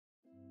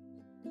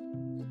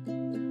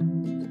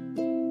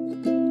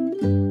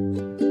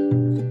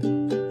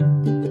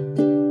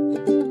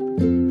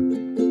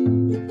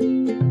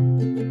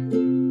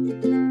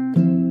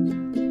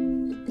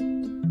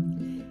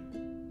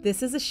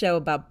This is a show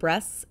about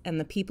breasts and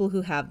the people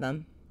who have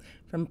them.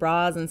 From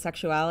bras and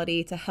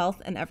sexuality to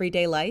health and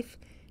everyday life,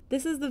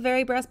 this is the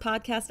very breast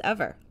podcast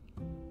ever.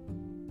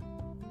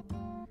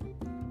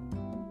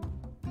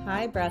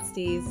 Hi,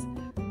 breasties.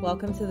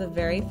 Welcome to the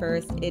very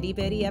first itty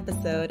bitty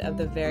episode of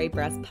the very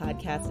breast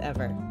podcast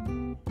ever.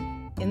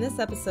 In this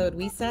episode,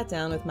 we sat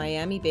down with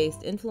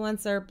Miami-based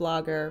influencer,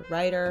 blogger,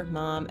 writer,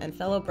 mom, and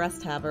fellow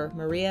breast haver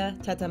Maria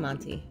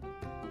Tettamanti.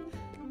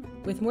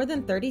 With more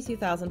than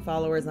 32,000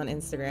 followers on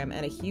Instagram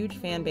and a huge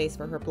fan base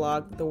for her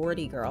blog, The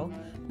Wordy Girl,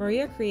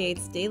 Maria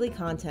creates daily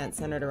content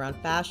centered around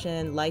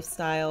fashion,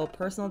 lifestyle,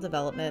 personal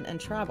development, and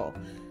travel,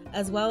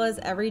 as well as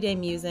everyday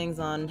musings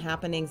on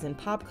happenings in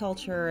pop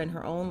culture and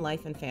her own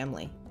life and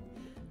family.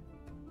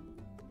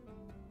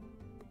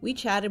 We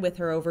chatted with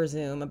her over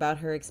Zoom about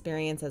her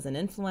experience as an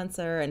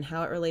influencer and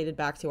how it related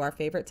back to our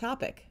favorite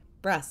topic,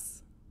 breasts.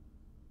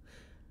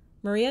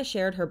 Maria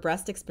shared her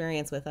breast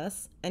experience with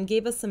us and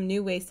gave us some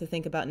new ways to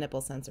think about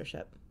nipple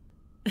censorship.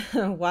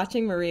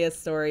 Watching Maria's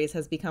stories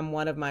has become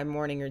one of my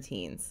morning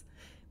routines.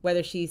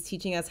 Whether she's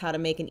teaching us how to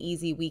make an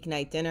easy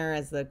weeknight dinner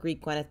as the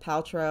Greek Gwyneth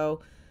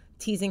Paltrow,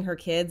 teasing her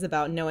kids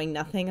about knowing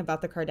nothing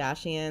about the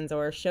Kardashians,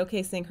 or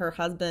showcasing her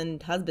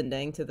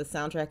husbanding to the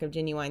soundtrack of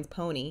Genuine's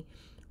Pony,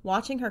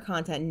 watching her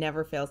content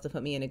never fails to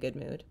put me in a good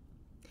mood.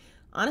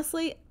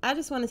 Honestly, I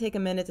just want to take a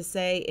minute to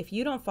say, if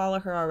you don't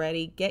follow her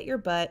already, get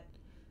your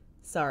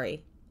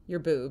your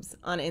boobs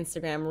on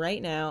Instagram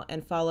right now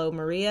and follow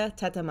Maria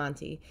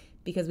Tettamanti,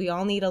 because we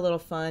all need a little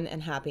fun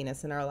and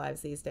happiness in our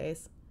lives these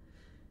days.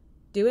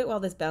 Do it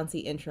while this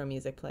bouncy intro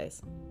music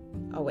plays.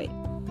 I'll wait.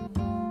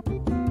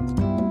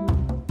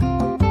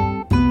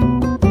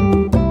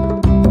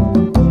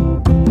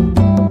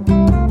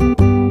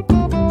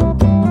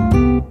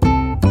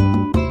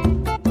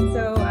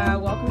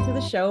 Welcome to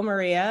the show,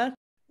 Maria.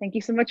 Thank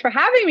you so much for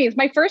having me. It's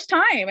my first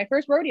time, my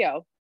first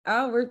rodeo.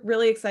 Oh, we're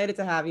really excited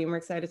to have you, and we're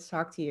excited to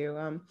talk to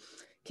you.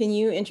 Can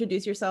you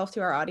introduce yourself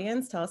to our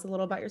audience? Tell us a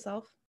little about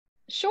yourself.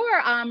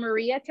 Sure. I'm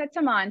Maria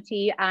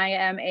Tettamanti. I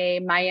am a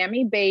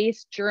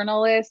Miami-based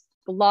journalist,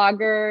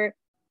 blogger,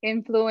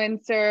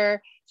 influencer,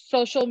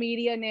 social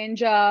media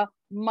ninja,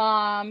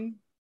 mom,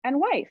 and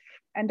wife,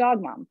 and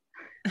dog mom.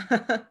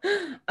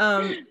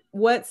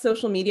 What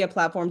social media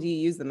platform do you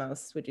use the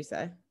most, would you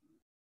say?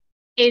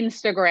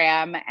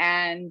 Instagram,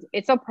 and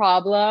it's a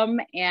problem,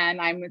 and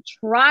I'm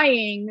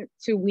trying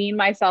to wean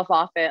myself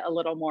off it a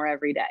little more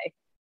every day.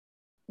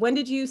 When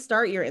did you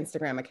start your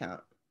Instagram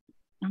account?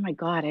 Oh my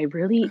God, I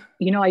really,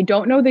 I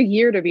don't know the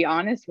year, to be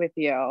honest with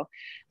you,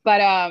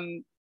 but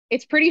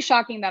it's pretty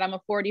shocking that I'm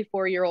a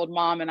 44-year-old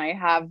mom and I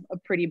have a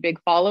pretty big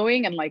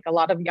following, and like a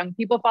lot of young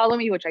people follow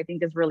me, which I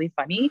think is really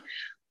funny.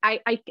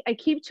 I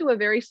keep to a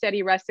very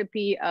steady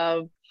recipe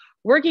of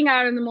working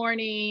out in the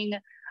morning,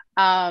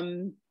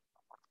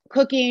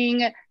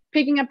 cooking,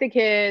 picking up the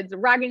kids,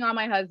 ragging on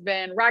my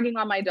husband, ragging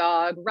on my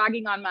dog,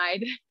 ragging on my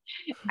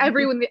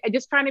everyone.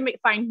 Just trying to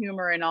find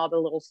humor in all the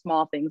little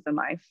small things in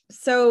life.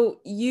 So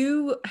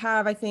you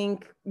have, I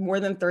think, more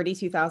than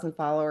 32,000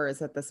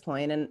 followers at this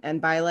point, and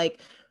by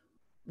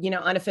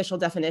unofficial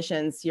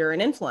definitions, you're an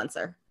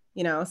influencer.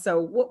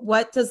 So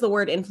what does the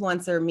word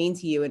influencer mean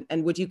to you?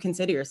 And would you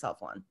consider yourself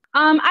one?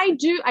 I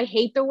do. I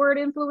hate the word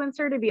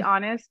influencer, to be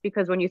honest,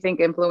 because when you think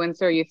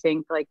influencer, you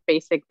think like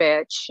basic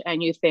bitch,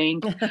 and you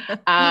think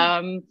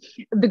the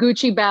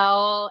Gucci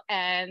belt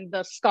and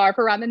the scarf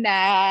around the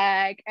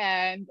neck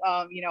and,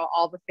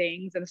 all the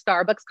things, and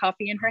Starbucks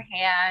coffee in her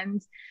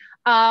hand.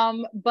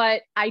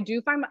 But I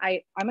do find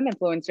I'm an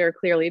influencer,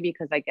 clearly,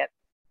 because I get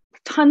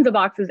tons of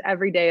boxes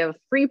every day of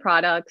free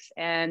products,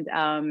 and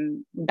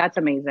that's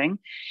amazing.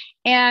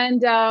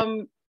 And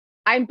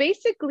I'm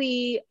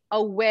basically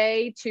a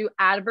way to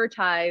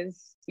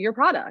advertise your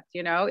product.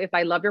 If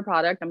I love your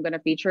product, I'm going to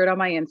feature it on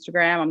my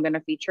Instagram, I'm going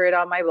to feature it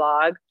on my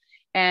blog,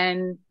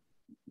 and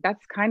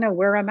that's kind of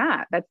where I'm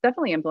at. That's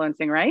definitely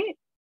influencing, right?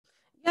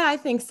 Yeah, I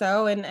think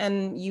so.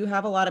 And you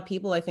have a lot of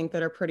people, I think,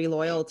 that are pretty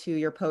loyal to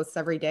your posts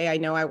every day. I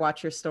know I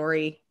watch your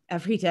story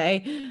every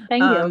day.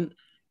 Thank you.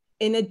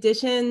 In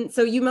addition,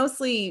 so you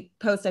mostly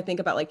post, I think,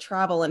 about like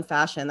travel and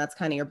fashion. That's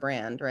kind of your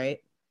brand, right?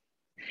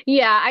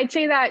 Yeah, I'd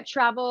say that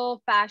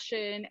travel,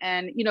 fashion,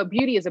 and,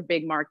 beauty is a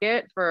big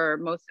market for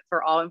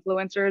all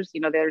influencers.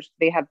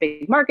 They have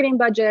big marketing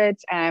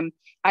budgets. And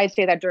I'd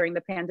say that during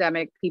the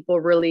pandemic, people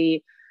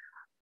really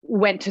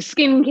went to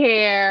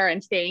skincare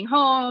and staying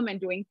home and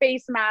doing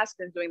face masks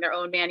and doing their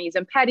own manis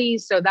and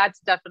pedis. So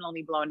that's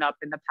definitely blown up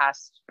in the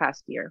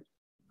past year.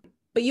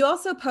 But you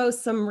also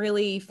post some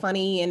really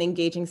funny and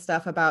engaging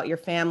stuff about your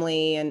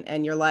family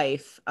and your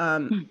life.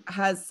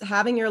 Has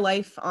having your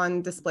life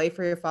on display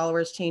for your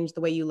followers changed the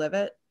way you live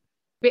it?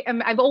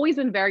 I've always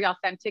been very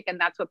authentic. And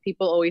that's what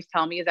people always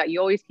tell me, is that you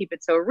always keep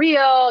it so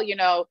real.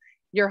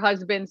 Your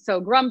husband's so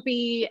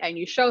grumpy and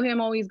you show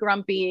him always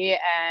grumpy,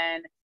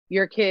 and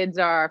your kids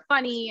are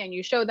funny and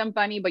you show them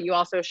funny, but you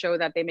also show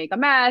that they make a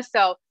mess.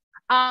 So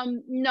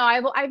no,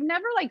 I've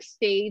never like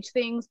staged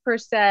things per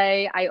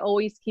se. I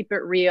always keep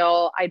it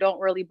real. I don't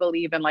really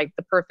believe in like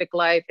the perfect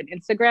life and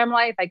Instagram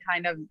life. I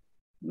kind of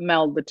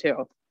meld the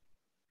two.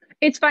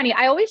 It's funny.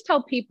 I always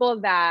tell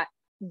people that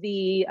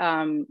the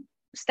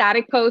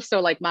static posts, so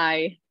like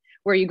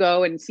where you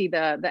go and see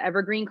the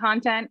evergreen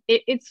content,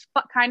 it's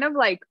kind of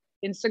like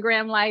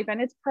Instagram life, and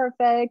it's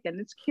perfect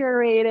and it's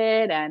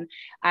curated. And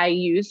I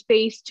use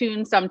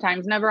Facetune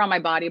sometimes, never on my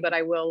body, but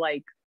I will,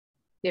 like,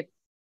 if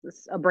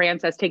a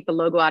brand says take the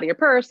logo out of your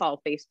purse,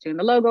 I'll Facetune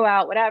the logo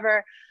out,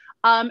 whatever.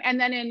 And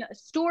then in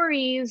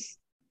stories,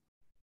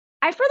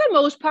 I, for the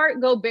most part,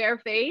 go bare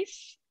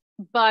face,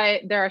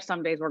 but there are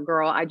some days where,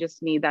 girl, I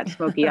just need that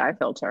smoky eye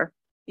filter.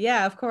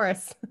 Yeah, of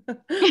course.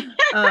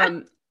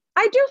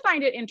 I do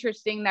find it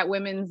interesting that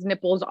women's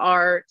nipples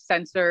are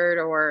censored.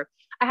 Or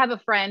I have a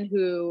friend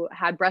who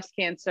had breast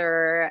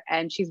cancer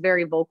and she's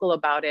very vocal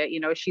about it. You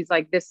know, she's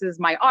like, this is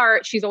my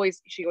art. She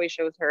always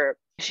shows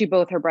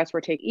both her breasts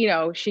were taken, you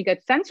know, she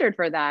gets censored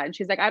for that. And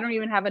she's like, I don't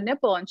even have a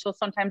nipple. And she'll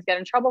sometimes get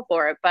in trouble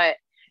for it. But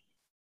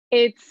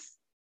it's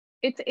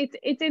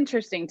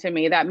interesting to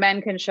me that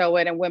men can show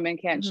it and women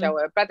can't show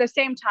it. But at the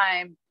same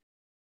time,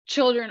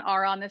 children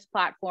are on this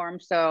platform.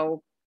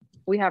 So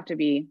we have to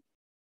be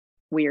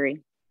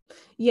weary.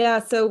 Yeah.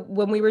 So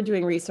when we were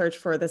doing research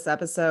for this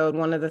episode,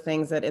 one of the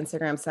things that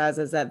Instagram says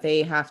is that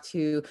they have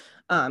to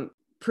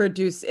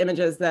produce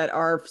images that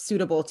are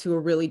suitable to a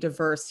really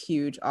diverse,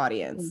 huge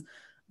audience.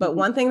 But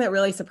one thing that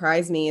really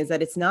surprised me is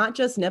that it's not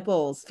just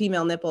nipples,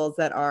 female nipples,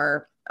 that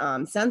are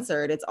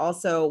censored. It's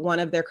also, one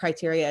of their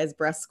criteria is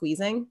breast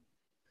squeezing.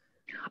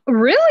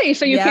 Really?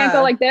 So you can't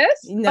go like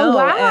this? No. Oh,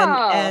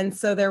 wow. And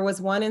so there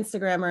was one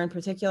Instagrammer in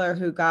particular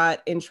who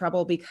got in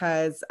trouble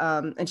because,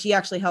 and she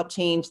actually helped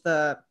change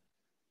the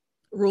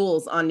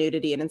rules on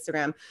nudity in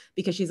Instagram,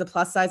 because she's a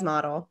plus size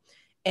model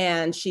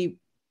and she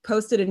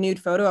posted a nude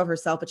photo of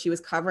herself, but she was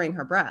covering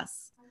her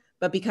breasts.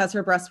 But because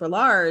her breasts were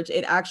large,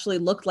 it actually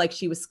looked like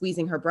she was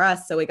squeezing her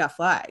breasts. So it got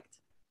flagged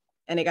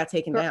and it got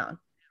taken down.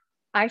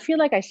 I feel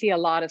like I see a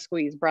lot of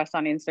squeezed breasts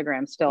on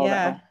Instagram still.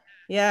 Yeah. Though.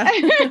 Yeah.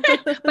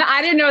 But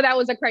I didn't know that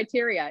was a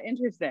criteria.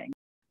 Interesting.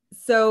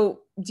 So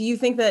do you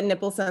think that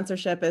nipple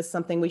censorship is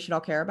something we should all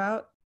care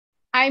about?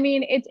 I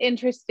mean, it's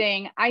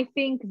interesting. I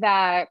think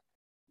that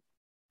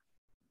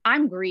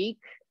I'm Greek.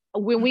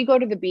 When we go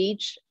to the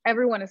beach,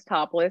 everyone is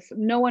topless.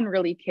 No one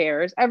really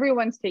cares.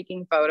 Everyone's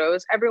taking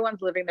photos.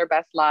 Everyone's living their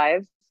best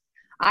lives.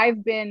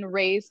 I've been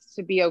raised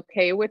to be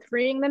okay with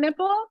freeing the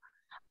nipple.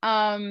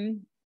 I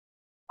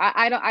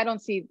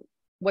don't see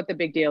what the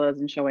big deal is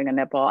in showing a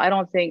nipple. I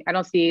don't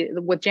see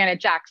with Janet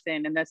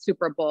Jackson and the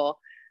Super Bowl.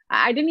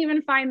 I didn't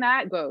even find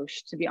that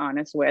gauche, to be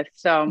honest with.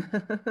 So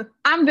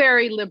I'm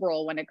very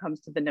liberal when it comes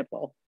to the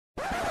nipple.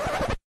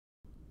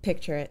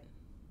 Picture it.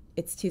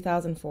 It's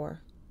 2004.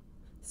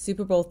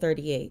 Super Bowl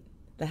 38,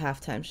 the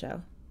halftime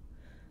show.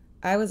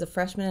 I was a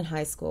freshman in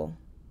high school.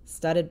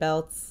 Studded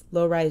belts,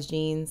 low-rise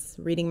jeans,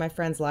 reading my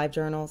friends' live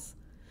journals.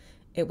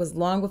 It was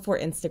long before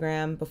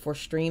Instagram, before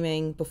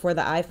streaming, before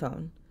the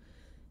iPhone.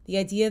 The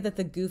idea that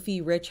the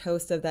goofy, rich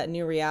host of that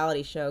new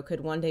reality show could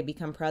one day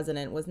become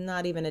president was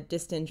not even a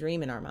distant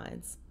dream in our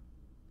minds.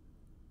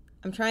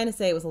 I'm trying to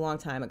say it was a long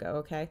time ago,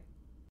 okay?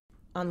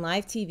 On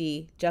live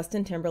TV,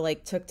 Justin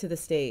Timberlake took to the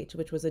stage,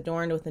 which was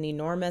adorned with an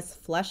enormous,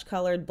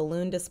 flesh-colored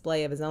balloon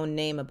display of his own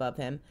name above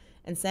him,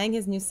 and sang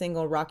his new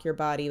single, Rock Your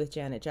Body, with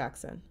Janet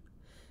Jackson.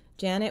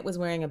 Janet was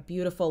wearing a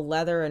beautiful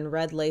leather and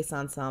red lace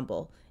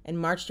ensemble and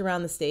marched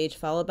around the stage,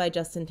 followed by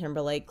Justin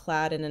Timberlake,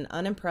 clad in an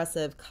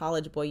unimpressive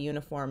college boy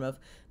uniform of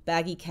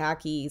baggy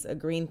khakis, a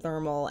green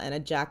thermal, and a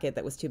jacket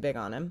that was too big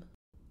on him.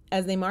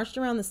 As they marched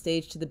around the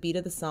stage to the beat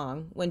of the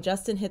song, when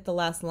Justin hit the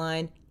last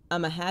line,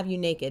 "I'ma have you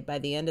naked by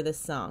the end of this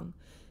song,"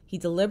 he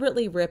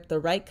deliberately ripped the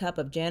right cup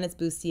of Janet's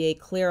bustier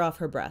clear off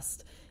her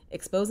breast,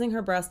 exposing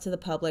her breast to the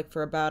public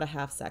for about a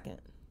half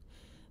second.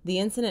 The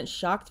incident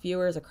shocked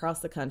viewers across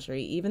the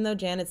country, even though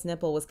Janet's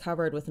nipple was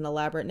covered with an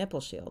elaborate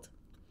nipple shield.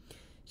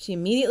 She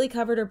immediately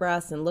covered her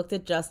breasts and looked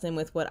at Justin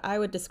with what I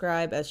would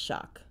describe as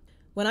shock.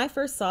 When I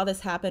first saw this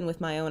happen with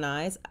my own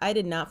eyes, I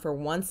did not for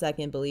 1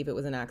 second believe it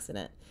was an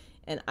accident,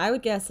 and I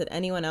would guess that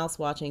anyone else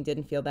watching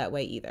didn't feel that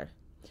way either.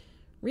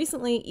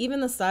 Recently, even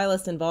the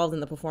stylist involved in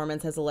the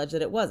performance has alleged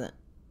that it wasn't.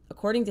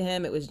 According to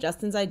him, it was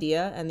Justin's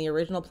idea, and the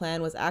original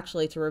plan was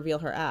actually to reveal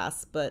her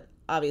ass, but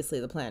obviously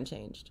the plan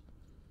changed.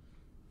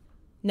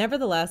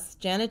 Nevertheless,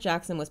 Janet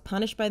Jackson was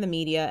punished by the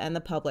media and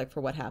the public for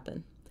what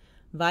happened.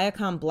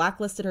 Viacom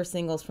blacklisted her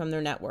singles from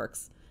their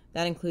networks.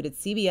 That included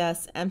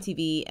CBS,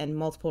 MTV, and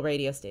multiple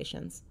radio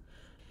stations.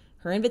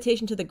 Her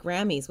invitation to the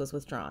Grammys was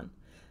withdrawn.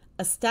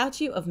 A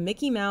statue of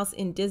Mickey Mouse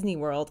in Disney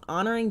World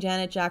honoring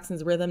Janet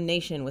Jackson's Rhythm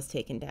Nation was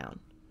taken down.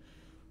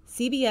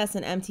 CBS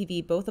and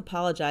MTV both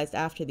apologized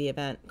after the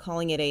event,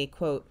 calling it a,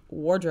 quote,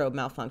 wardrobe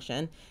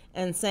malfunction,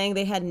 and saying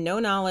they had no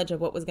knowledge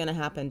of what was going to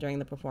happen during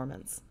the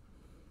performance.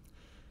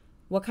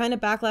 What kind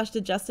of backlash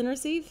did Justin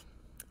receive?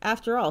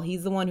 After all,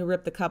 he's the one who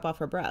ripped the cup off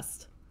her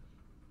breast.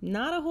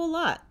 Not a whole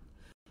lot.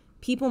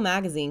 People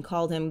magazine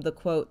called him the,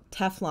 quote,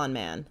 Teflon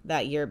Man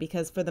that year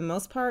because for the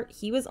most part,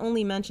 he was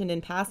only mentioned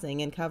in passing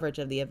in coverage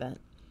of the event.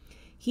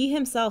 He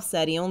himself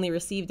said he only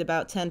received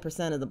about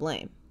 10% of the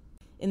blame.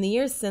 In the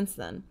years since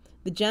then,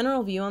 the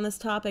general view on this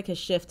topic has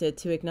shifted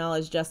to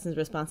acknowledge Justin's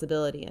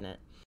responsibility in it.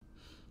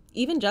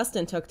 Even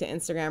Justin took to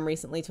Instagram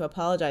recently to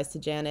apologize to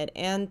Janet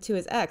and to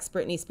his ex,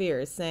 Britney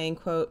Spears, saying,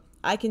 quote,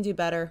 "I can do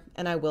better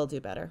and I will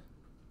do better."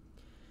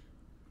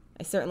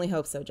 I certainly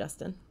hope so,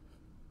 Justin.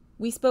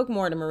 We spoke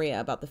more to Maria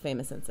about the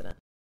famous incident.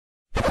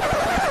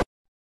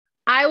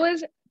 I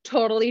was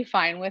totally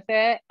fine with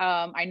it.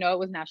 I know it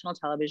was national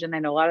television. I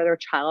know a lot of their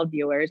child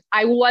viewers.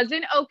 I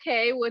wasn't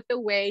okay with the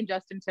way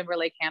Justin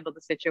Timberlake handled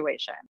the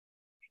situation.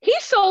 He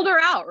sold her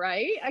out,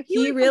 right?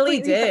 He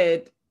really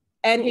did.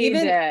 And he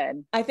even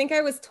did. I think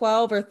I was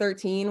 12 or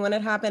 13 when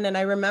it happened. And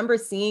I remember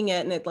seeing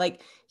it, and it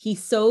like, he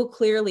so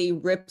clearly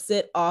rips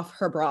it off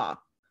her bra.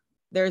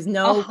 There's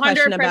no 100%.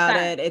 question about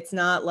it. It's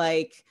not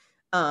like,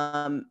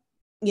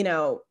 you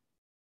know,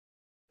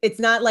 it's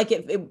not like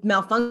it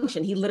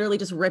malfunctioned. He literally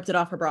just ripped it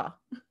off her bra.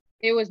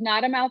 It was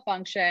not a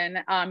malfunction.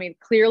 I mean,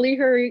 clearly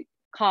her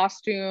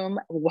costume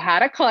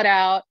had a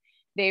cutout.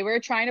 They were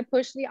trying to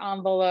push the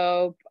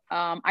envelope.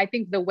 I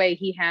think the way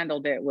he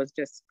handled it was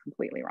just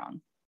completely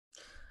wrong.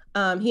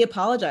 He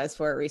apologized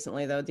for it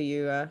recently, though. Do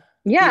you?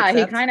 Yeah,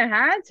 he kind of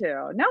had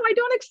to. No, I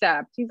don't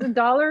accept. He's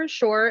 $1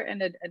 short,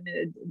 and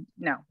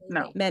no.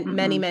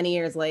 Many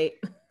years late.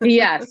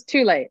 Yes,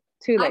 too late.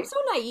 I'm so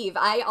naive.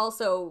 I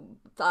also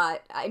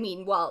thought, I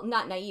mean, well,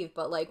 not naive,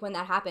 but like when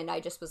that happened, I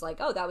just was like,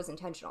 oh, that was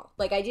intentional.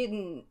 Like I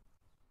didn't.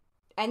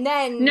 And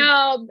then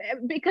no,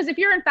 because if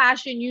you're in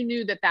fashion, you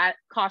knew that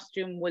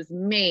costume was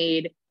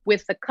made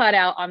with the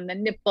cutout on the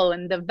nipple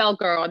and the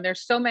Velcro, and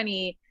there's so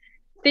many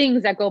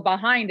things that go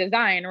behind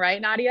design, right,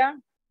 Nadia?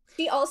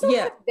 She also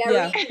had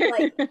very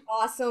like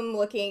awesome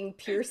looking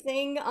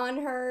piercing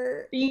on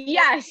her.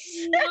 Yes.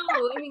 No,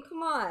 I mean,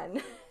 come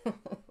on.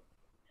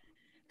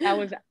 That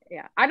was,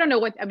 yeah. I don't know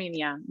what, I mean,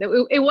 yeah.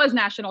 It was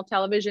national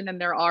television and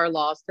there are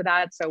laws to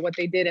that. So what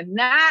they did in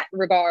that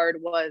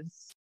regard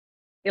was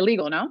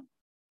illegal, no?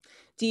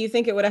 Do you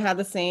think it would have had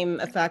the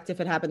same effect if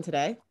it happened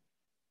today?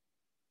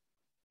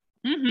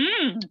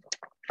 Mm-hmm.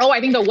 Oh, I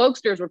think the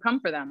wokesters would come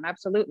for them.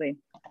 Absolutely.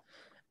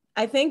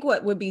 I think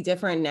what would be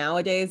different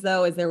nowadays,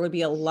 though, is there would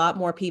be a lot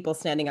more people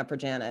standing up for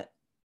Janet.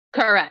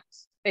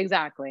 Correct.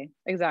 Exactly.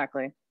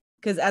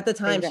 Because at the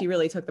time, she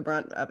really took the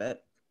brunt of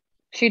it.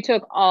 She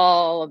took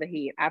all of the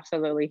heat.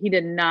 Absolutely. He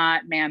did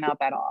not man up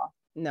at all.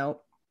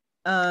 No.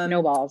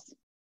 No balls.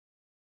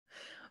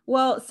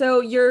 Well,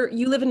 so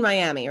you live in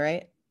Miami,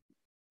 right?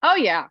 Oh,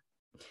 yeah.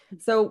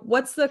 So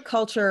what's the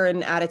culture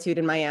and attitude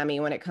in Miami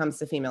when it comes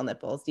to female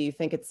nipples? Do you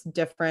think it's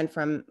different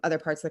from other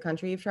parts of the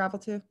country you've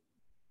traveled to?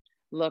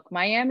 Look,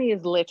 Miami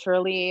is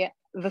literally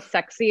the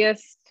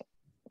sexiest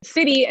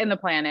city in the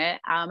planet.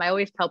 I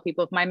always tell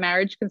people if my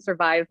marriage can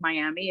survive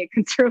Miami, it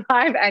can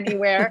survive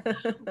anywhere.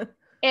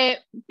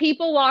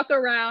 People walk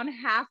around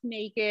half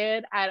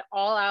naked at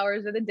all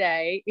hours of the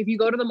day. If you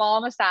go to the mall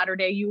on a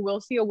Saturday, you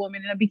will see a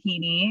woman in a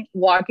bikini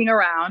walking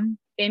around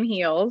in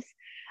heels.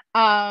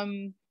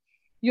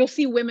 You'll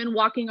see women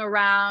walking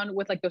around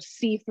with like those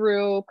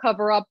see-through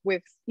cover up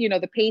with,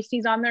 the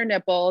pasties on their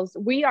nipples.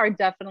 We are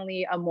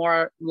definitely a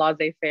more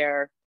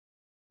laissez-faire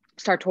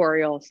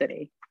sartorial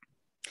city.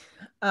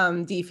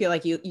 Do you feel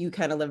like you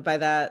kind of live by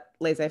that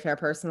laissez-faire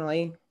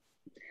personally?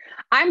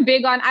 I'm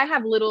big on, I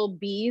have little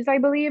B's, I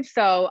believe.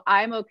 So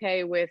I'm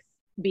okay with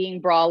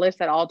being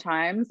braless at all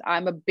times.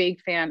 I'm a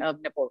big fan of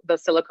the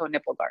silicone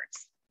nipple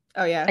guards.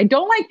 Oh yeah. I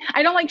don't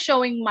like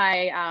showing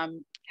my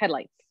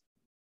headlights.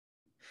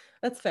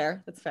 That's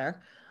fair.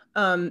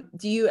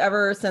 Do you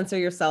ever censor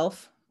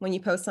yourself when you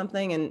post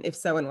something? And if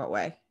so, in what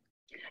way?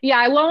 Yeah,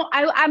 I won't.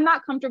 I'm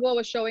not comfortable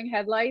with showing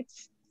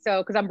headlights.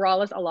 So, because I'm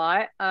braless a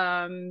lot.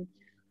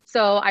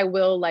 So I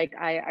will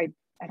I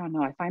don't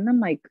know. I find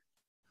them I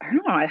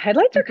don't know.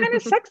 Headlights are kind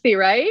of sexy,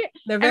 right?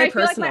 They're very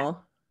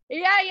personal.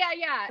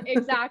 Yeah,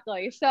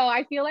 exactly. So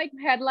I feel like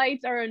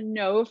headlights are a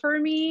no for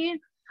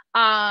me.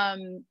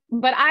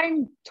 But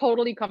I'm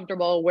totally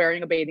comfortable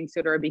wearing a bathing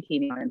suit or a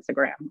bikini on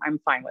Instagram. I'm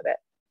fine with it.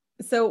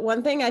 So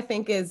one thing I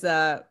think is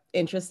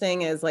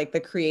interesting is like the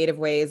creative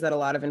ways that a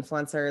lot of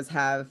influencers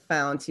have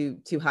found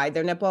to hide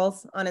their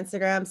nipples on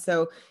Instagram.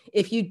 So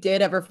if you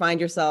did ever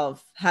find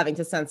yourself having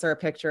to censor a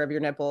picture of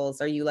your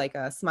nipples, are you like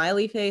a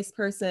smiley face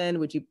person?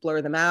 Would you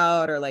blur them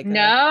out or like?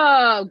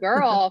 No,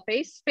 girl.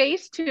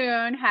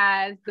 Facetune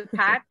has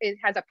it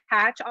has a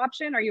patch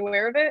option. Are you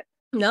aware of it?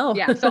 No.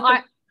 Yeah. So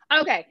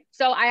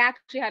I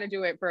actually had to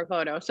do it for a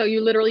photo. So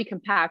you literally can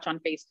patch on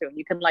Facetune.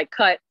 You can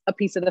cut a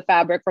piece of the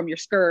fabric from your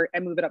skirt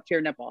and move it up to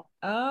your nipple.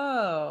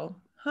 Oh,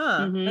 huh.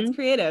 Mm-hmm. That's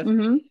creative.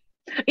 Mm-hmm.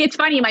 It's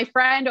funny. My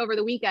friend over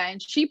the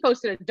weekend, she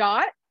posted a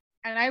dot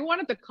and I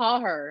wanted to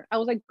call her. I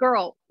was like,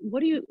 girl,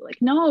 what do you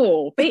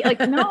no,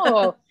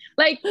 no,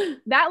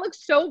 that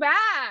looks so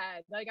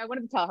bad. I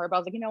wanted to tell her, but I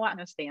was like, you know what? I'm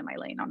going to stay in my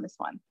lane on this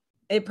one.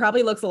 It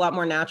probably looks a lot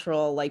more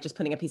natural, like just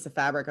putting a piece of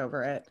fabric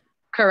over it.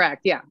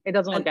 Correct. Yeah. It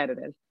doesn't look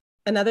edited.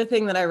 Another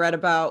thing that I read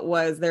about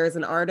was there is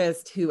an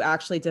artist who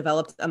actually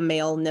developed a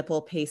male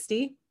nipple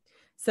pasty.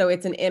 So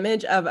it's an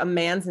image of a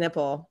man's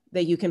nipple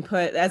that you can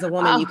put, as a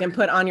woman, you can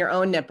put on your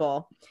own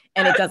nipple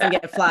and it doesn't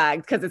get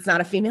flagged because it's not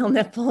a female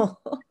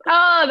nipple.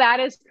 Oh, that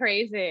is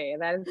crazy.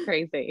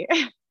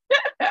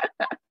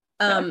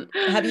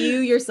 Have you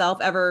yourself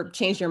ever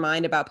changed your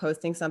mind about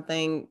posting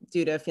something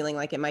due to feeling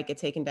like it might get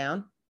taken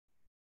down?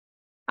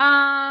 No,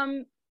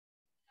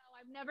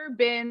 I've never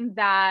been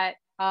that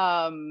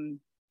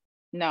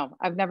no,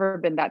 I've never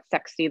been that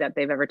sexy that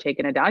they've ever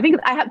taken it down. I think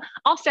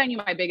I'll send you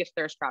my biggest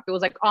thirst trap. It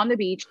was like on the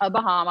beach, a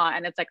Bahama,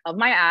 and it's like of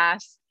my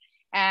ass.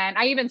 And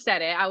I even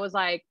said it. I was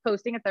like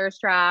posting a thirst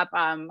trap.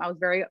 I was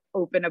very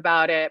open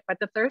about it, but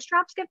the thirst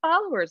traps get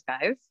followers,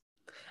 guys.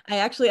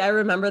 I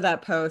remember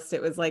that post.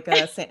 It was like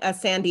a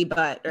sandy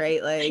butt,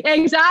 right? Like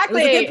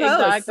Exactly. it was a good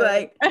post.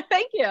 Exactly. Like,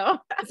 thank you.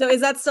 so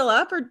is that still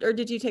up or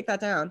did you take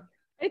that down?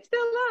 It's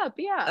still up.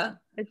 Yeah.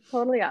 It's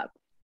totally up.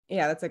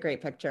 Yeah, that's a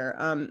great picture.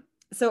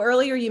 So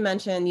earlier you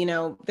mentioned,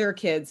 there are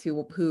kids who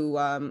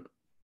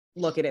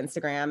look at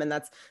Instagram, and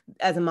that's,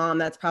 as a mom,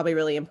 that's probably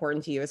really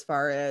important to you as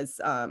far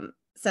as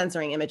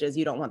censoring images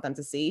you don't want them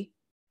to see.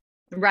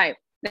 Right.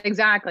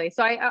 Exactly.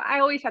 So I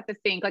always have to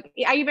think, like,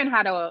 I even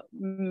had a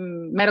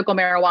medical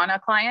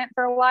marijuana client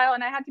for a while,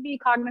 and I had to be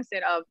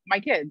cognizant of my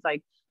kids.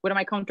 Like, what am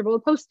I comfortable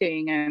with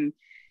posting? And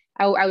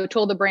I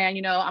told the brand,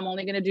 I'm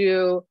only going to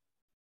do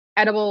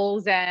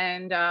edibles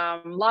and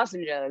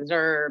lozenges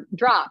or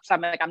drops.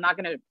 I'm like, I'm not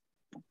going to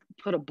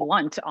put a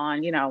blunt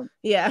on, my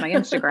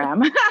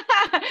Instagram,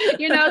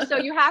 so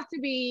you have to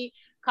be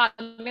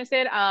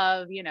cognizant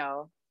of,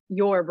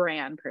 your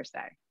brand per se.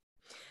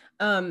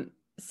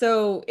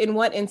 So in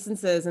what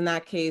instances in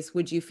that case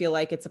would you feel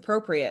like it's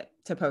appropriate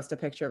to post a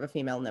picture of a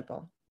female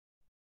nipple?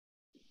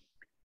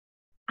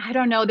 I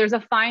don't know. There's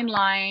a fine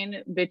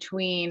line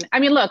between,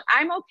 look,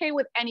 I'm okay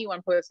with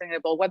anyone posting a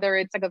nipple, whether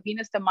it's like a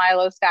Venus de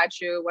Milo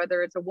statue,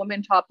 whether it's a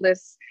woman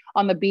topless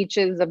on the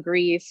beaches of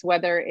Greece,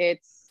 whether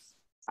it's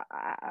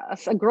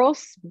a girl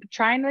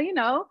trying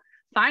to,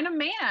 find a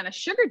man, a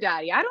sugar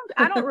daddy. I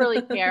don't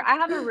really care. I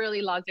have a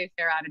really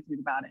laissez-faire attitude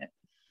about it.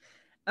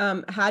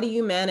 How do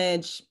you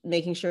manage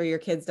making sure your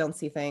kids don't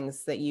see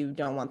things that you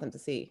don't want them to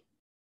see?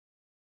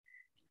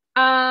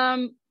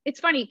 It's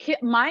funny.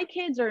 My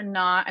kids are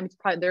not,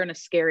 they're in a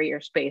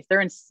scarier space.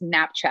 They're in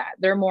Snapchat.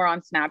 They're more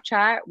on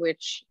Snapchat,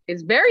 which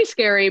is very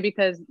scary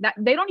because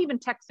they don't even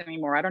text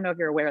anymore. I don't know if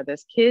you're aware of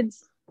this.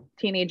 Kids,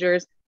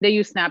 teenagers, they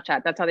use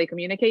Snapchat. That's how they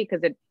communicate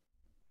because it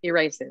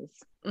erases.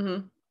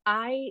 Mm-hmm.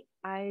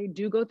 I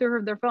do go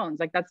through their phones.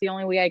 Like, that's the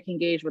only way I can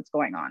gauge what's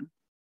going on.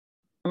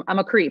 I'm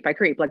a creep. I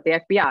creep like the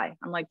FBI.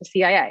 I'm like the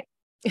CIA.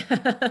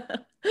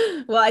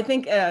 Well, I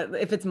think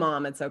if it's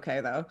mom, it's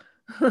okay though.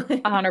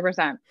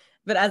 100%.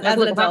 But as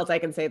an adult, I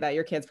can say that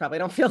your kids probably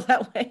don't feel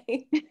that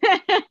way.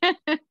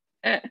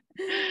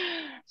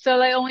 So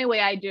the only way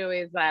I do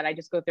is that I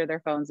just go through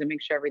their phones and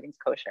make sure everything's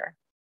kosher.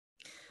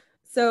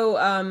 So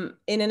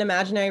in an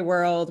imaginary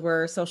world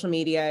where social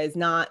media is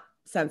not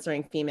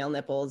censoring female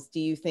nipples,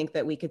 do you think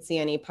that we could see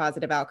any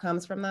positive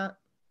outcomes from that?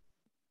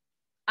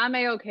 I'm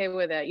okay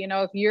with it.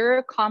 If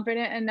you're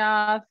confident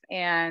enough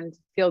and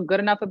feel good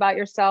enough about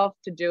yourself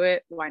to do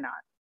it, why not?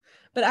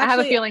 But actually, I have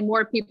a feeling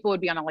more people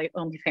would be on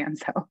OnlyFans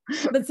though.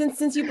 But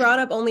since you brought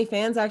up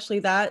OnlyFans, actually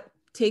that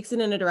takes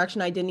it in a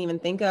direction I didn't even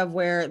think of,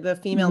 where the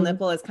female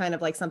nipple is kind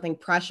of like something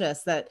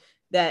precious that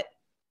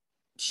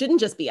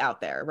shouldn't just be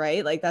out there,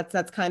 right? Like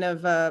that's kind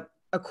of a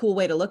cool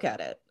way to look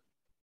at it.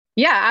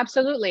 Yeah,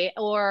 absolutely.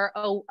 Or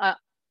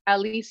at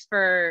least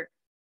for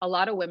a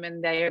lot of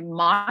women, they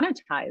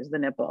monetize the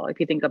nipple.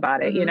 If you think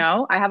about it,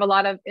 I have a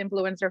lot of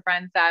influencer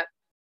friends that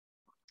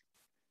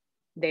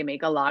they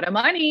make a lot of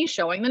money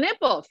showing the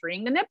nipple,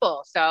 freeing the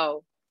nipple.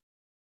 So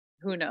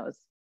who knows?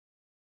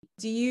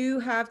 Do you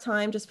have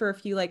time just for a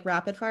few like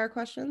rapid fire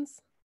questions?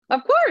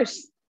 Of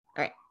course.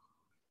 All right.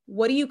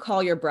 What do you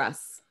call your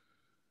breasts?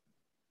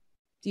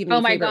 Do you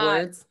have any favorite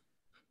words?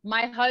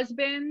 My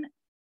husband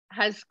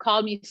has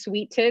called me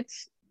sweet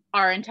tits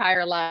our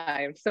entire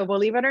lives. So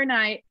believe it or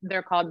not,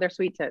 they're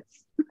sweet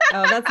tits.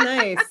 Oh, that's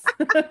nice.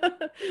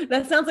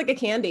 That sounds like a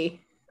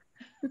candy.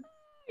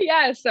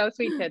 Yeah, so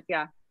sweet tits,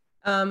 yeah.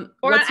 And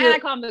I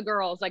call them the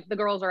girls. Like, the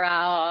girls are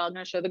out. I'm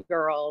gonna show the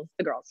girls.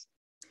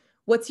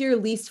 What's your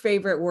least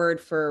favorite word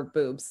for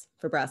boobs,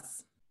 for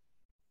breasts?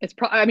 It's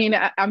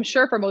I'm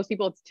sure for most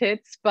people it's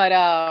tits, but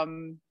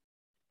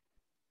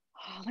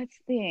let's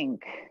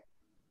think.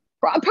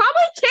 Probably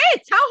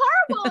tits. How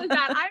horrible is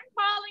that? I'm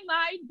calling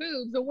my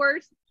boobs the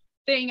worst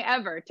thing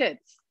ever.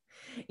 Tits.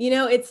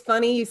 It's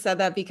funny you said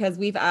that because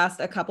we've asked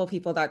a couple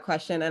people that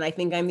question, and I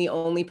think I'm the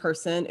only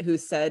person who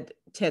said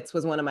tits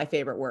was one of my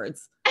favorite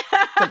words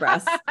for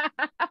breasts.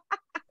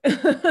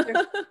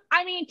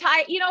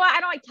 You know what? I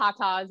don't like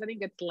tatas. I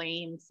think it's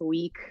lame. It's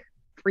weak.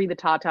 Free the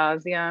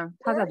tatas. Yeah,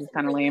 tatas is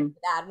kind of lame.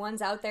 Bad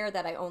ones out there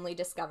that I only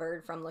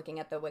discovered from looking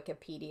at the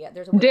Wikipedia.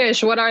 There's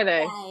dish. What are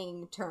they?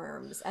 Slang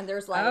terms, and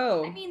there's like,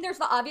 there's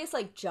the obvious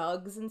like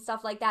jugs and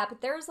stuff like that,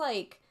 but there's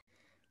like,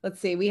 let's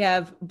see, we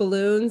have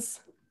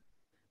balloons,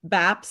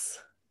 baps.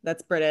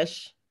 That's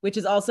British, which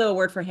is also a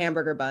word for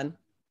hamburger bun.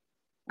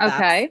 Baps.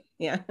 Okay.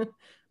 Yeah.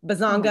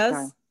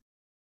 Bazongas. Oh,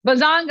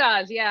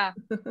 bazongas. Yeah.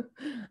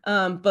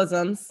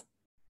 Bosoms.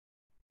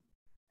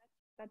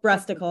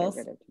 Breasticles.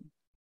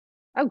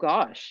 Oh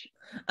gosh.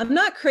 I'm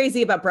not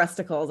crazy about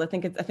breasticles. I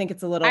think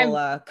it's a little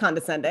I'm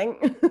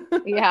condescending.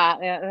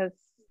 yeah, that's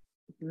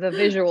the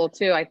visual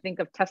too. I think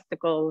of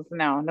testicles.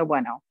 No, no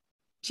bueno.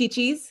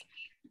 Chi-chis.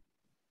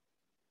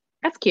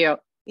 That's cute.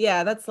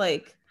 Yeah, that's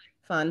like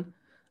fun.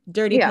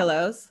 Dirty Yeah.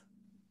 pillows.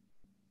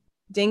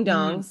 Ding Mm.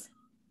 dongs.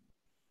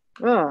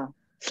 Ugh.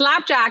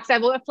 Slapjacks. I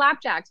will have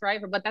flapjacks, right?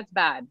 But that's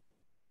bad.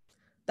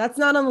 That's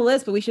not on the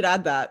list, but we should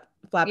add that.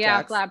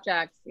 Yeah, Flapjacks.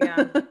 flapjacks.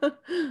 Yeah.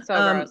 So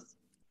um, gross.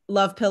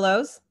 love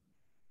pillows.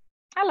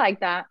 I like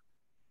that.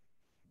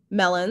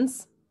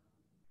 Melons.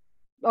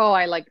 Oh,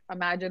 I like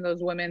imagine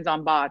those women's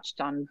on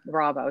Botched on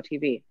Bravo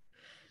TV.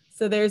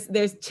 So there's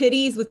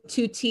titties with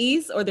two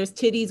T's or there's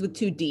titties with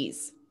two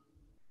D's.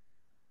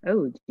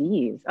 Oh,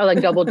 D's. Oh,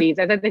 like double D's.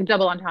 I think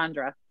double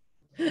entendre.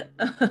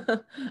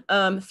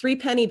 Three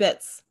penny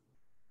bits.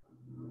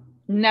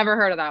 Never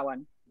heard of that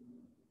one.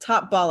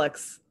 Top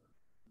bollocks.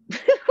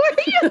 What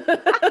are you?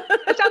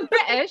 That sounds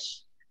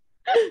British.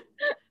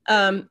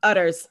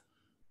 Udders.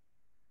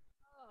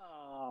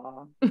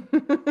 Oh.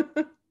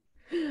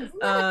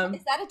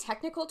 Is that a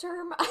technical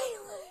term?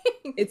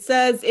 It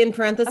says in That's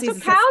parentheses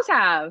what cows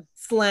have.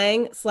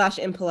 slang /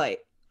 impolite.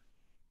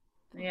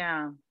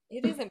 Yeah.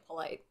 It is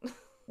impolite.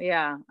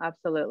 Yeah,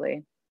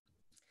 absolutely.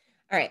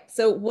 All right.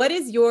 So what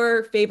is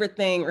your favorite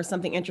thing or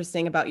something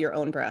interesting about your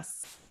own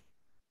breasts?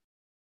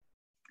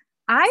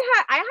 I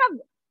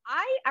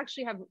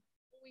actually have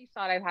always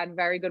thought I've had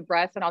very good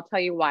breasts, and I'll tell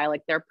you why.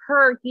 Like they're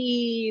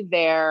perky,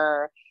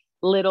 they're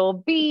little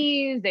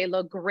B's, they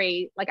look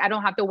great. Like I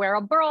don't have to wear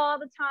a bra all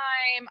the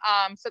time.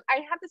 So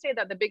I have to say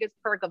that the biggest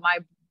perk of my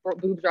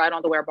boobs are I don't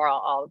have to wear a bra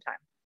all the time.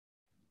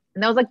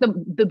 And that was like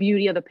the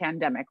beauty of the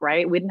pandemic,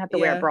 right? We didn't have to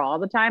wear a bra all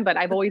the time, but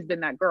I've always been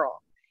that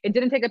girl. It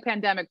didn't take a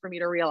pandemic for me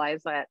to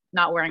realize that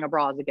not wearing a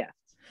bra is a gift.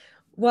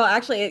 Well,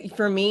 actually,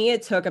 for me,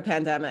 it took a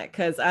pandemic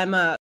because I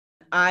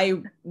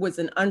was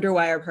an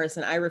underwire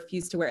person. I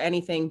refused to wear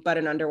anything but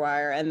an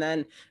underwire. And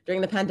then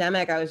during the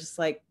pandemic, I was just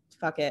like,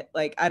 fuck it.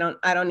 Like, I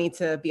don't need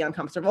to be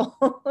uncomfortable.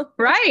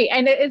 Right.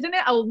 And isn't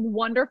it a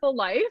wonderful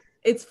life?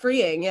 It's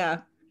freeing.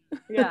 Yeah.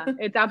 Yeah.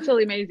 It's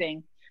absolutely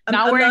amazing.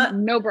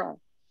 No bra.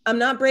 I'm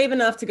not brave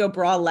enough to go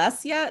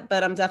bra-less yet,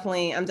 but I'm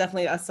definitely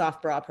a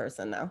soft bra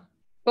person though.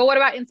 But what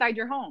about inside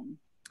your home?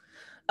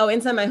 Oh,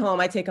 inside my home,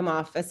 I take them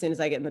off as soon as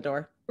I get in the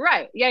door.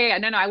 Right. Yeah.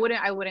 No, I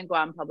wouldn't go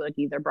out in public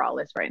either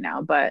braless right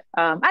now. But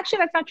actually,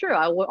 that's not true.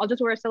 I'll just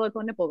wear a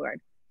silicone nipple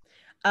guard.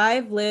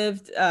 I've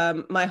lived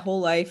my whole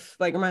life,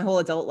 like my whole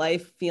adult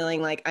life,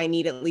 feeling like I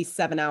need at least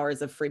 7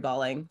 hours of free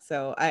balling.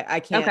 So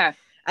I can't. Okay.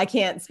 I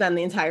can't spend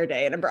the entire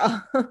day in a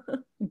bra.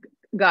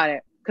 Got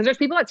it. Because there's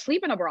people that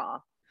sleep in a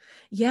bra.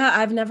 Yeah,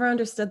 I've never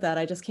understood that.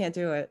 I just can't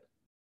do it.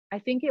 I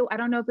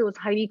don't know if it was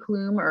Heidi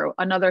Klum or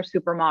another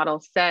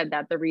supermodel said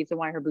that the reason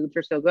why her boobs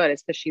are so good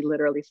is because she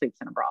literally sleeps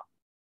in a bra.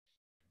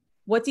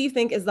 What do you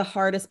think is the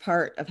hardest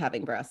part of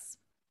having breasts?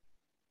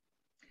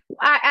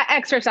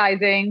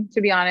 Exercising,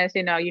 to be honest,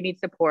 you need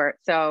support.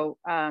 So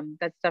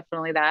that's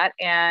definitely that.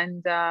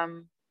 And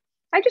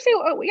I just say,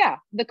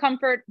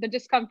 the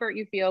discomfort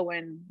you feel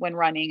when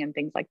running and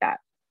things like that.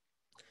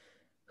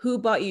 Who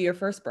bought you your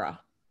first bra?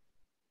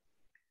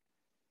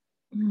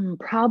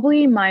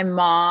 Probably my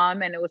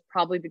mom, and it was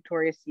probably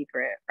Victoria's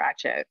Secret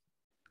Ratchet.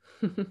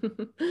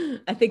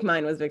 I think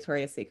mine was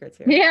Victoria's Secret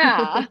too.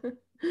 Yeah.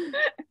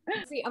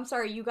 See, I'm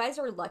sorry, you guys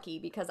are lucky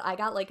because I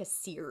got like a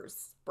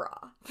Sears bra.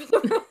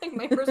 Like,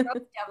 my first bra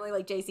was definitely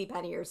like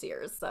JCPenney or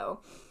Sears.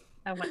 So.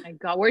 Oh my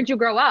God, where'd you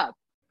grow up?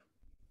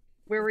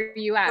 Where were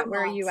you at? Vermont.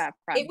 Where are you at?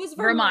 It was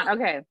Vermont.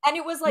 Okay. And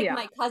it was like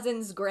my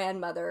cousin's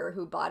grandmother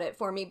who bought it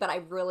for me, but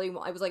it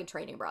was like a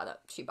training bra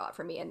that she bought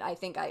for me. And I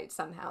think I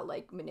somehow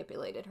like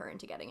manipulated her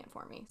into getting it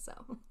for me. So.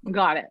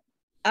 Got it.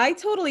 I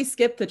totally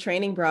skipped the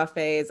training bra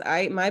phase.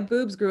 My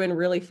boobs grew in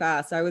really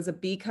fast. I was a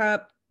B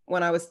cup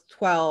when I was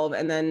 12.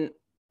 And then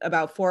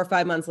about 4 or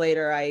 5 months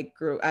later, I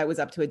was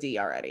up to a D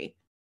already.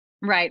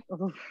 Right.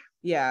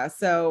 Yeah.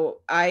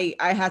 So I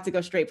had to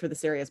go straight for the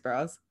serious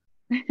bras.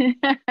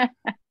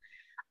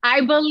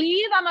 I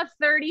believe I'm a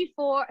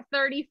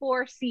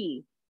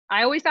 34C.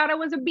 I always thought I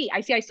was a B.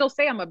 I still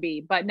say I'm a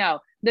B, but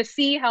no, the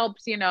C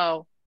helps,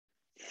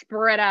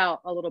 spread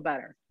out a little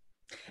better.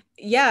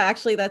 Yeah,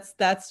 actually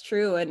that's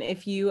true. And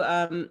if you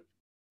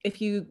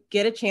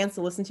get a chance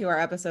to listen to our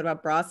episode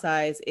about bra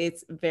size,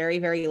 it's very,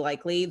 very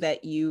likely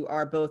that you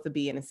are both a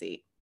B and a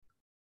C.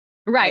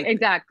 Right. Like,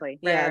 exactly.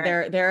 Yeah.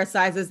 Right. There are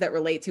sizes that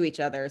relate to each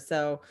other.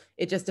 So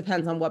it just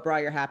depends on what bra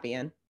you're happy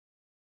in.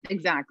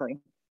 Exactly.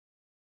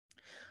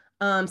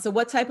 So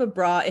what type of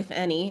bra, if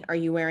any, are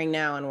you wearing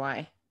now and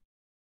why?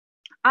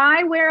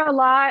 I wear a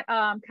lot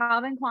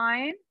Calvin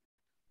Klein,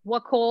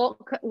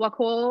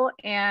 Wakol,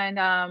 and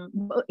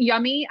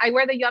Yummy. I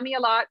wear the Yummy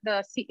a lot.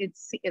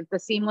 It's the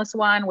seamless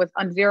one with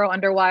zero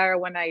underwire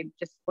when I'm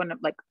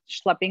like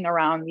schlepping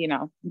around,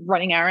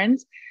 running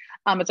errands.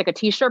 It's like a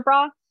t-shirt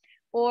bra,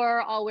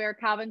 or I'll wear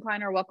Calvin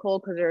Klein or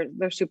Wakol because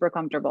they're super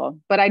comfortable.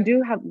 But I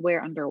do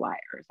wear underwire.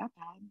 Is that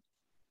bad?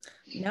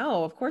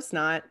 No, of course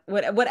not.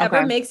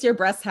 Whatever makes your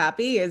breasts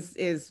happy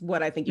is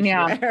what I think you should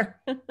wear.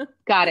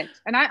 Got it.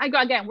 And I go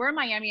again, we're in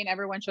Miami and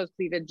everyone shows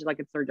cleavage like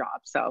it's their job.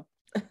 So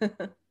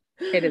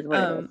it is what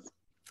it is.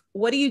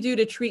 What do you do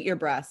to treat your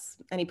breasts?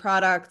 Any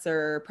products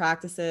or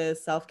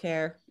practices,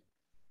 self-care?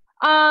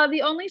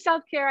 The only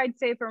self-care I'd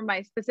say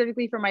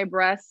specifically for my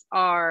breasts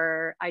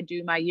I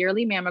do my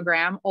yearly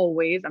mammogram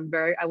always.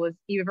 I was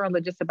even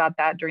religious about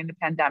that during the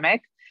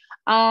pandemic.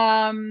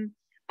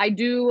 I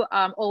do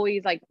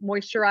always like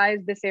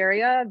moisturize this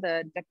area,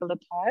 the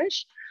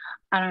décolletage.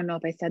 I don't know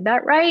if I said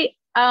that right.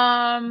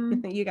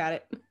 You got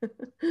it.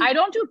 I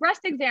don't do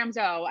breast exams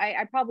though.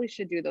 I probably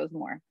should do those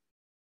more.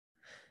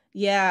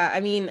 Yeah,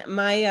 I mean,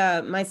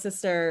 my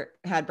sister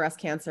had breast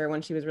cancer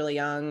when she was really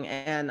young,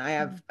 and I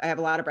have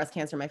a lot of breast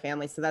cancer in my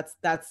family. So that's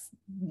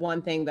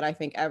one thing that I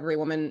think every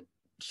woman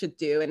should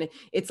do. And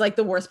it's like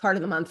the worst part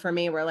of the month for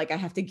me, where like I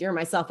have to gear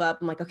myself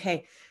up. I'm like,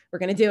 okay, we're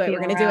gonna do it.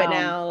 We're gonna do it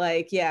now.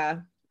 Like,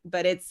 yeah,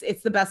 but it's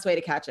the best way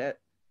to catch it.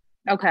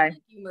 Okay.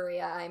 Like you,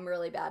 Maria, I'm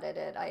really bad at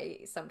it. I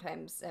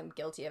sometimes am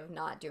guilty of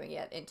not doing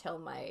it until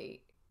my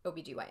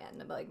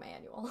OBGYN, like my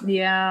annual.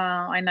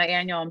 Yeah, I know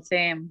annual. I'm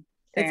same.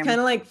 It's kind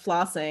of like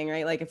flossing,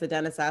 right? Like if the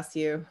dentist asked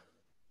you,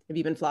 have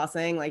you been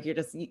flossing? Like you're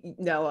just,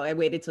 no, I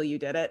waited till you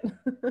did it.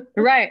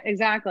 Right.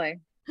 Exactly.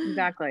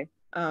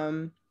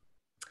 All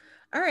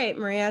right,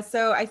 Maria.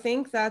 So I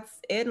think that's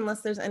it, unless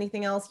there's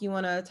anything else you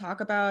want to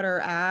talk about or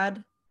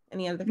add.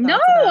 Any other thoughts?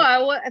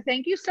 No,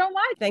 thank you so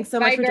much. Thanks so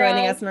much for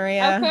joining us,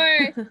 Maria. Of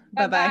course.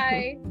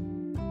 Bye-bye.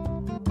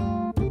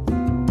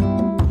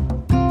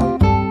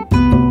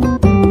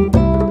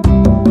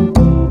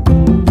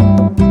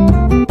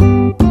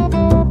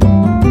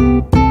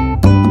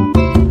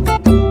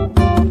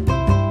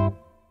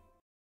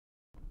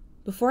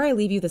 Before I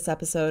leave you this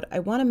episode, I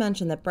want to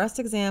mention that breast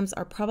exams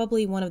are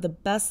probably one of the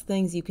best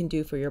things you can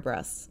do for your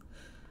breasts.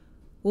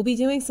 We'll be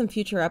doing some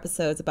future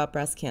episodes about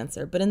breast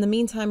cancer, but in the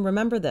meantime,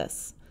 remember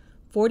this.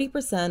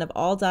 40% of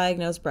all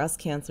diagnosed breast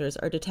cancers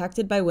are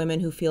detected by women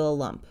who feel a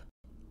lump.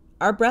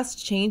 Our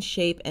breasts change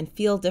shape and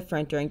feel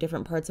different during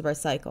different parts of our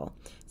cycle,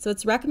 so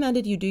it's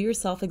recommended you do your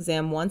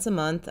self-exam once a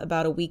month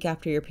about a week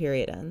after your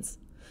period ends.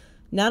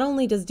 Not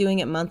only does doing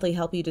it monthly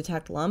help you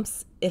detect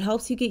lumps, it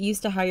helps you get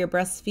used to how your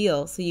breasts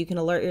feel so you can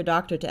alert your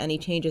doctor to any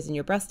changes in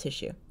your breast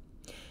tissue.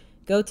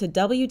 Go to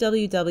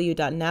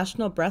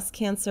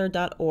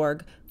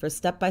www.nationalbreastcancer.org for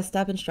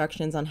step-by-step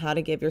instructions on how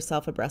to give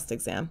yourself a breast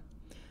exam.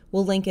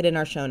 We'll link it in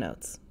our show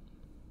notes.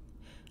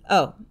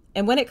 Oh,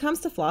 and when it comes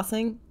to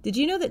flossing, did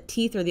you know that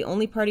teeth are the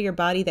only part of your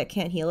body that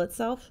can't heal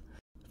itself?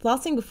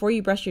 Flossing before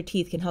you brush your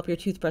teeth can help your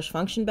toothbrush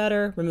function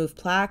better, remove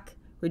plaque,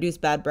 reduce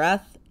bad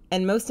breath,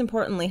 and most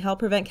importantly, help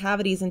prevent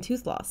cavities and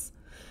tooth loss.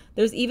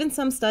 There's even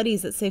some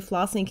studies that say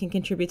flossing can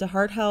contribute to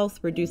heart health,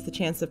 reduce the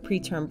chance of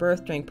preterm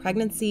birth during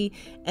pregnancy,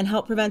 and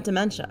help prevent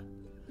dementia.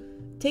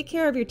 Take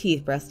care of your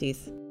teeth,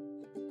 breasties.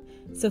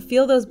 So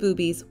feel those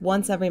boobies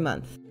once every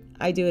month.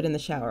 I do it in the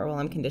shower while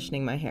I'm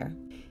conditioning my hair.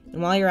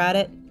 And while you're at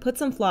it, put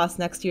some floss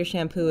next to your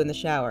shampoo in the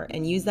shower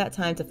and use that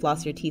time to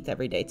floss your teeth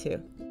every day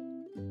too.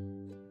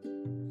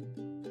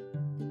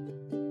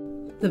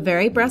 The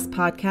Very Breast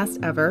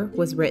Podcast Ever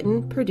was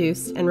written,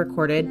 produced, and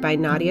recorded by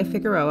Nadia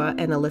Figueroa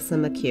and Alyssa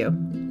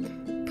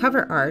McHugh.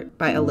 Cover art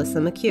by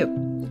Alyssa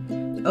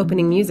McHugh.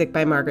 Opening music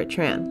by Margaret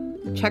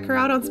Tran. Check her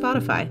out on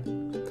Spotify.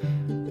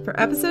 For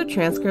episode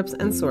transcripts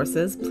and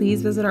sources,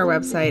 please visit our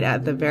website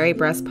at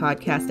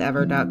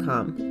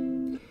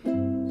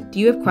theverybreastpodcastever.com. Do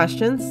you have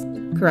questions?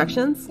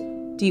 Corrections?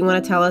 Do you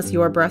want to tell us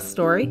your breast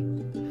story?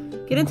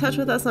 Get in touch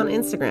with us on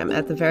Instagram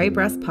at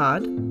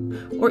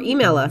theverybreastpod or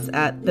email us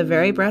at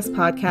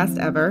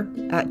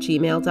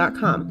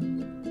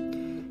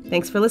theverybreastpodcastever@gmail.com.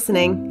 Thanks for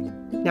listening.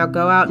 Now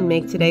go out and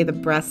make today the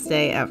best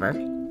day ever.